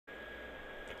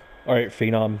All right,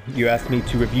 Phenom, you asked me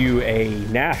to review a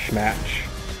Nash match.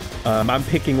 I'm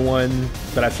picking one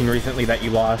that I've seen recently that you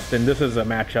lost, and this is a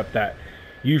matchup that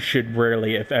you should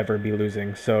rarely, if ever, be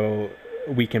losing. So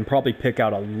we can probably pick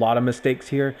out a lot of mistakes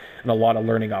here and a lot of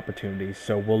learning opportunities.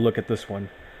 So we'll look at this one.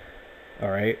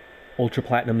 All right, Ultra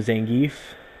Platinum Zangief.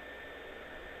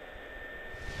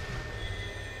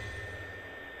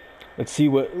 Let's see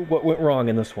what went wrong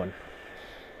in this one.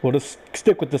 We'll just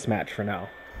stick with this match for now.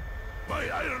 My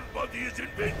iron body is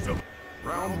invincible.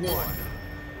 Round one.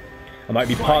 I might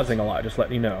be pausing a lot, just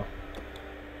letting you know.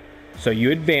 So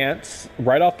you advance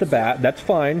right off the bat. That's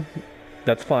fine.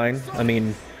 That's fine. I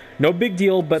mean, no big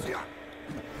deal, but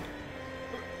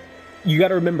you got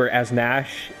to remember, as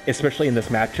Nash, especially in this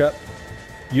matchup,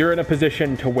 you're in a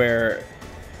position to where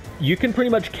you can pretty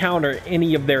much counter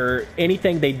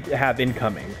anything they have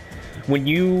incoming. When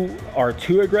you are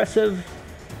too aggressive,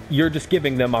 you're just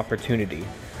giving them opportunity.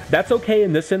 That's okay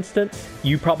in this instance.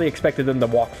 You probably expected them to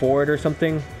walk forward or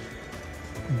something.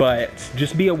 But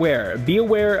just be aware. Be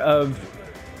aware of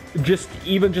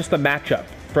even just the matchup.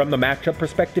 From the matchup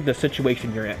perspective, the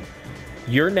situation you're in.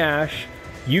 You're Nash.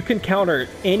 You can counter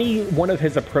any one of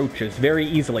his approaches very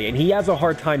easily. And he has a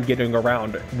hard time getting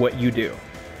around what you do.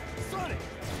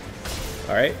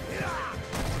 Alright?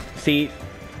 See,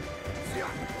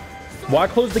 why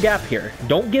close the gap here?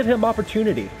 Don't give him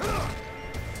opportunity.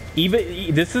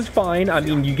 Even this is fine. I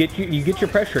mean, you get your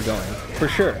pressure going for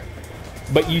sure,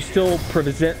 but you still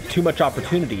present too much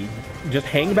opportunity. Just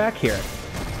hang back here.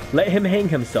 Let him hang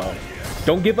himself.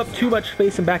 Don't give up too much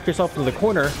space and back yourself into the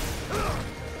corner.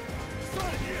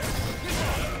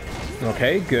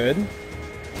 Okay, good.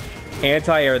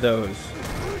 Anti-air those.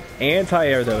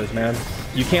 Anti-air those, man.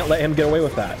 You can't let him get away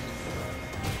with that.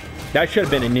 That should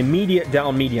have been an immediate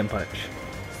down medium punch.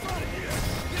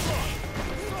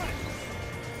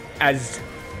 As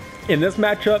in this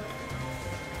matchup,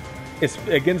 it's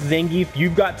against Zangief,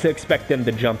 you've got to expect them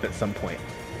to jump at some point.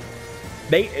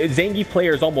 Zangief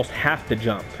players almost have to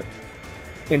jump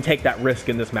and take that risk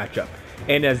in this matchup.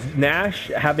 And as Nash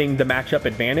having the matchup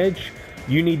advantage,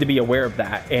 you need to be aware of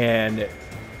that and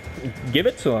give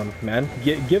it to him, man.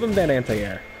 Give him that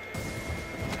anti-air.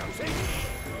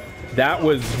 That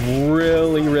was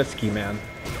really risky, man.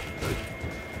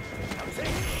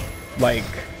 Like,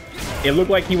 it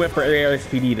looked like he went for air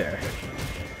SPD there.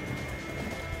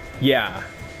 Yeah.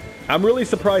 I'm really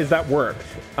surprised that worked.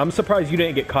 I'm surprised you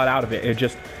didn't get caught out of it. It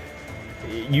just,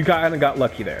 you kind of got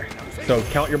lucky there. So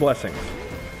count your blessings.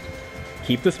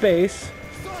 Keep the space.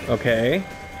 Okay.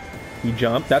 He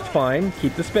jumped. That's fine.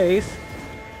 Keep the space.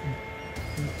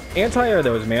 Anti-air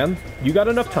those, man. You got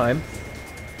enough time.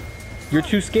 You're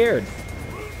too scared.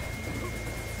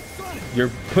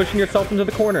 You're pushing yourself into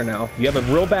the corner now. You have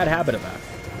a real bad habit of that.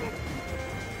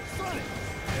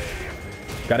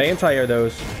 Gotta anti-air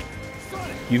those.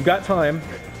 You've got time.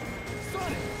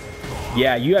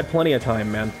 Yeah, you had plenty of time,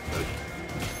 man.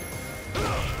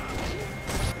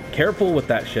 Careful with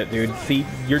that shit, dude. See,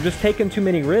 you're just taking too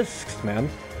many risks, man.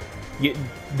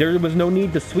 There was no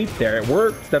need to sweep there. It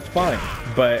worked, that's fine.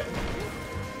 But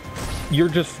you're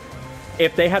just...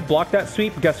 If they had blocked that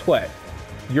sweep, guess what?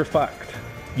 You're fucked.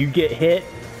 You get hit,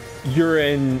 you're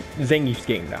in Zangief's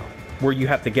game now, where you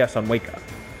have to guess on wake up.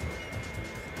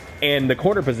 And the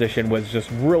corner position was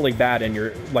just really bad in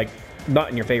your, like,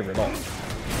 not in your favor at all.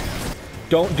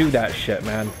 Don't do that shit,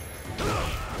 man.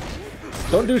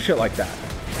 Don't do shit like that.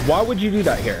 Why would you do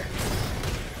that here?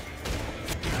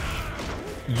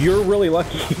 You're really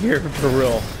lucky here, for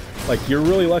real. Like, you're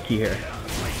really lucky here.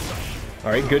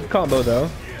 Alright, good combo,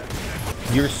 though.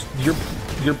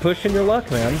 You're pushing your luck,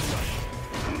 man.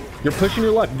 You're pushing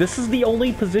your luck. This is the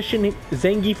only position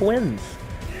Zangief wins.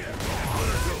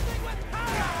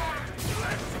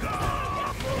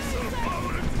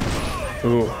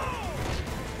 Ooh.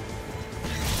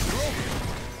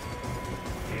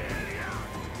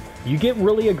 You get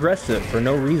really aggressive for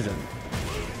no reason.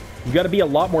 You got to be a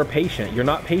lot more patient. You're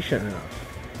not patient enough.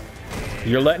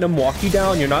 You're letting them walk you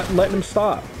down. You're not letting them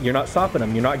stop. You're not stopping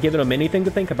them. You're not giving them anything to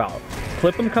think about.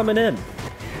 Clip them coming in.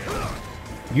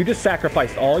 You just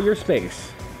sacrificed all your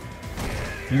space.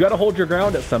 You got to hold your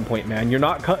ground at some point, man. You're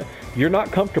not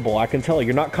comfortable. I can tell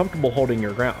you're not comfortable holding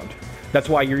your ground. That's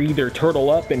why you're either turtle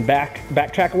up and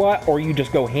backtrack a lot, or you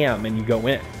just go ham and you go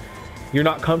in. You're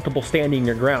not comfortable standing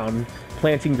your ground,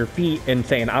 planting your feet and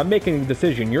saying, I'm making a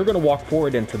decision. You're going to walk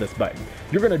forward into this button.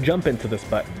 You're going to jump into this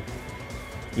button.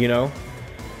 You know?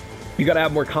 You got to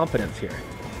have more confidence here.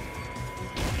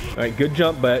 All right, good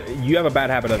jump, but you have a bad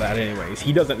habit of that anyways.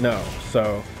 He doesn't know,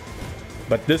 so...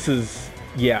 But this is...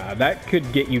 Yeah, that could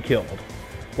get you killed.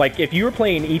 Like, if you were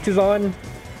playing Itazan,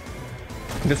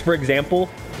 just for example,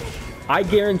 I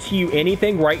guarantee you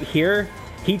anything right here,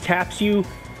 he taps you,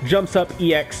 jumps up,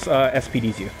 EX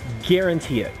SPDs you.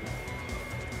 Guarantee it.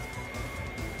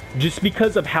 Just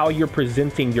because of how you're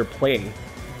presenting your play.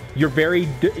 You're very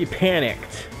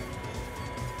panicked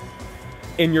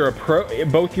in your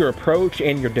both your approach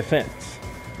and your defense.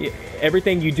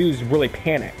 Everything you do is really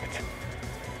panicked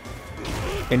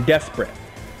and desperate.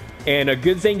 And a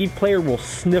good Zangief player will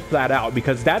sniff that out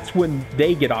because that's when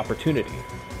they get opportunity.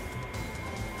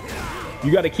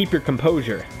 You got to keep your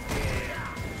composure.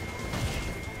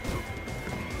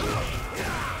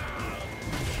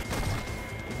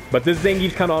 But this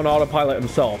Zangief's kind of on autopilot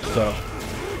himself, so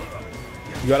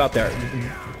you got out there.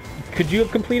 Could you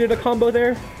have completed a combo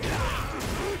there?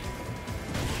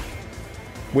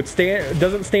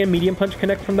 Doesn't stand medium punch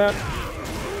connect from that?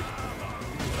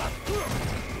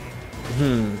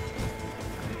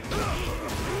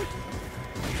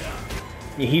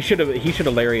 He should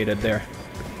have lariated there.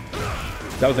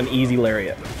 That was an easy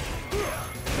lariat.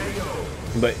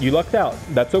 But you lucked out.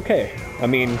 That's okay. I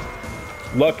mean,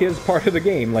 luck is part of the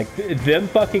game. Like, them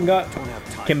fucking up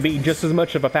can be just as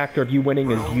much of a factor of you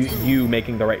winning as you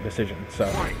making the right decision. So,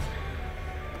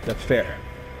 that's fair.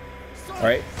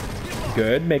 Alright.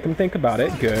 Good. Make him think about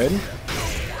it. Good.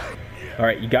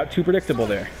 Alright, you got too predictable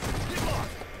there.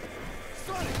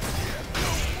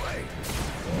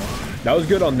 That was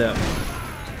good on them.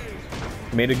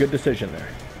 Made a good decision there.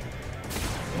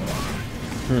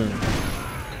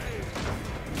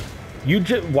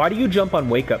 Why do you jump on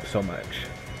wake up so much?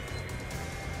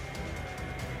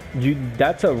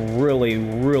 That's a really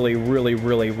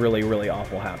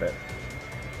awful habit.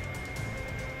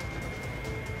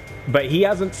 But he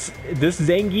hasn't. This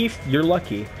Zangief, you're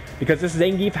lucky because this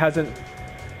Zangief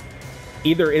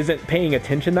isn't paying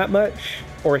attention that much,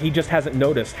 or he just hasn't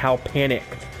noticed how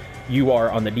panicked you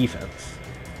are on the defense.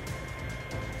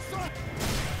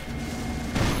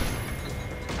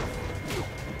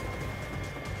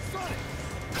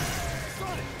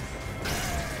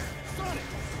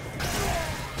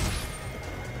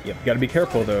 Yep, gotta be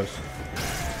careful of those.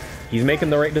 He's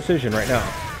making the right decision right now.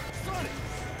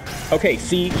 Okay,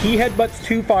 see, he headbutts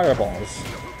 2 fireballs.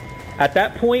 At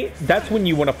that point, that's when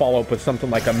you want to follow up with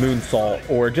something like a moonsault,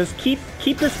 or just keep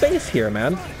your space here,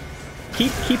 man.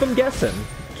 Keep him guessing.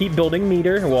 Keep building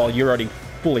meter. Well, you're already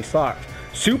fully socked.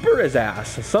 Super his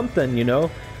ass. Something, you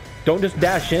know. Don't just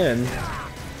dash in.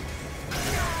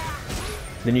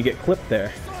 Then you get clipped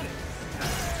there.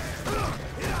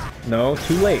 No,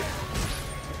 too late.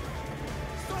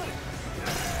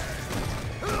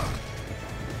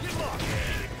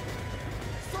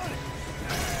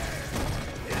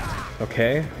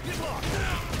 Okay.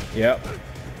 Yep.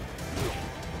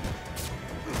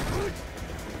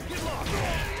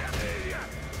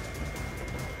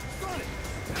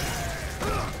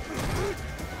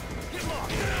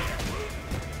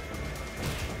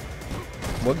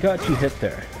 What got you hit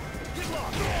there?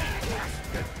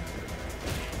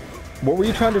 What were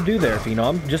you trying to do there,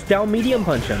 Phenom? Just down medium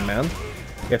punch him, man.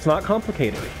 It's not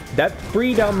complicated. That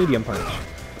free down medium punch.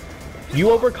 You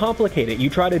overcomplicate it. You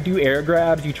try to do air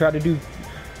grabs. You try to do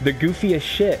the goofiest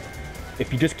shit.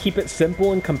 If you just keep it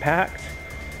simple and compact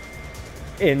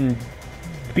and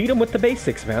beat them with the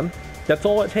basics, man. That's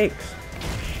all it takes.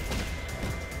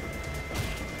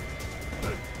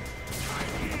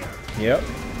 Yep.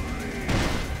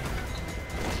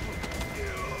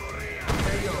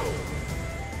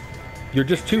 You're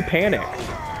just too panicked.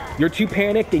 You're too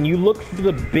panicked and you look for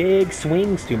the big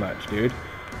swings too much, dude.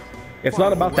 It's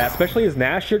not about that, especially as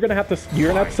Nash. You're gonna have to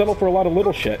settle for a lot of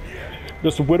little shit.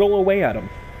 Just whittle away at him.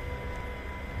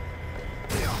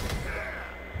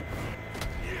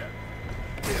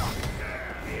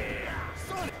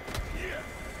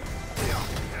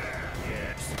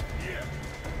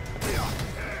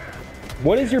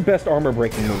 What is your best armor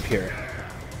breaking move here?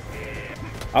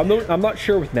 I'm not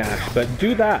sure with Nash, but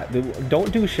do that.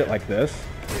 Don't do shit like this.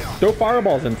 Throw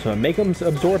fireballs into him. Make him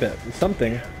absorb it.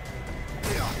 Something.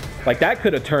 Like, that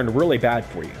could have turned really bad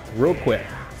for you, real quick.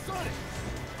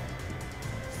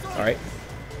 Alright.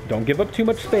 Don't give up too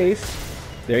much space.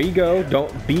 There you go.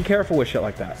 Don't be careful with shit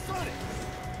like that.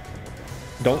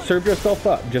 Don't serve yourself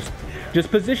up. Just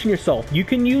position yourself. You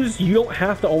don't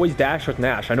have to always dash with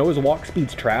Nash. I know his walk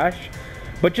speed's trash,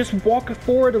 but just walk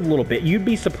forward a little bit. You'd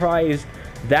be surprised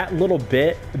that little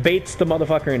bit baits the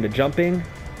motherfucker into jumping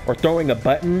or throwing a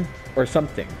button or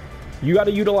something. You got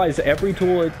to utilize every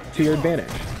tool to your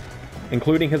advantage,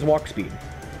 including his walk speed.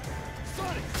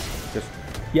 Just,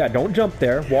 yeah, don't jump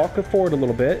there. Walk forward a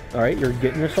little bit. All right, you're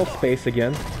getting yourself space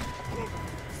again.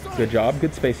 Good job.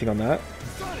 Good spacing on that.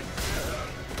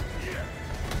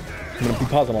 I'm going to be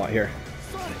pausing a lot here.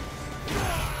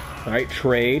 All right,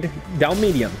 trade. Down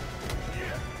medium.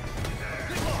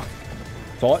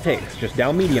 That's all it takes. Just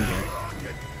down medium here.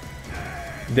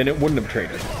 Then it wouldn't have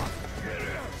traded.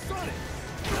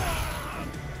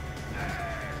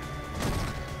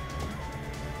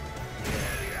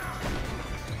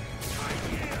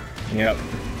 Yep.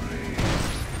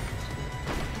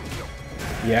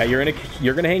 Yeah,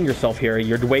 you're gonna hang yourself here.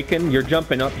 You're waking, you're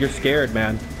jumping up, you're scared,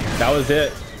 man. That was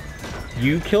it.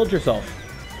 You killed yourself.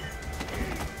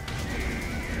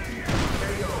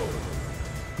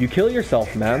 You kill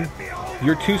yourself, man.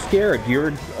 You're too scared.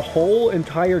 Your whole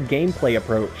entire gameplay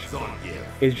approach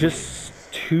is just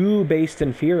too based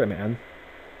in fear, man.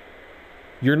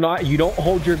 You don't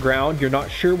hold your ground. You're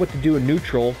not sure what to do in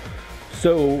neutral.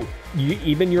 So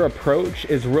even your approach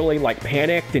is really like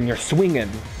panicked and you're swinging.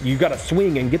 You got to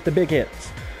swing and get the big hits.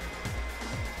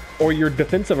 Or your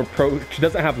defensive approach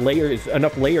doesn't have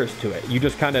enough layers to it. You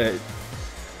just kind of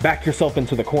back yourself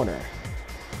into the corner.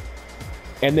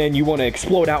 And then you want to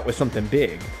explode out with something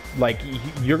big. Like,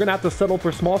 you're going to have to settle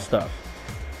for small stuff.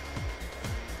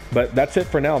 But that's it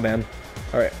for now, man.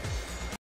 All right.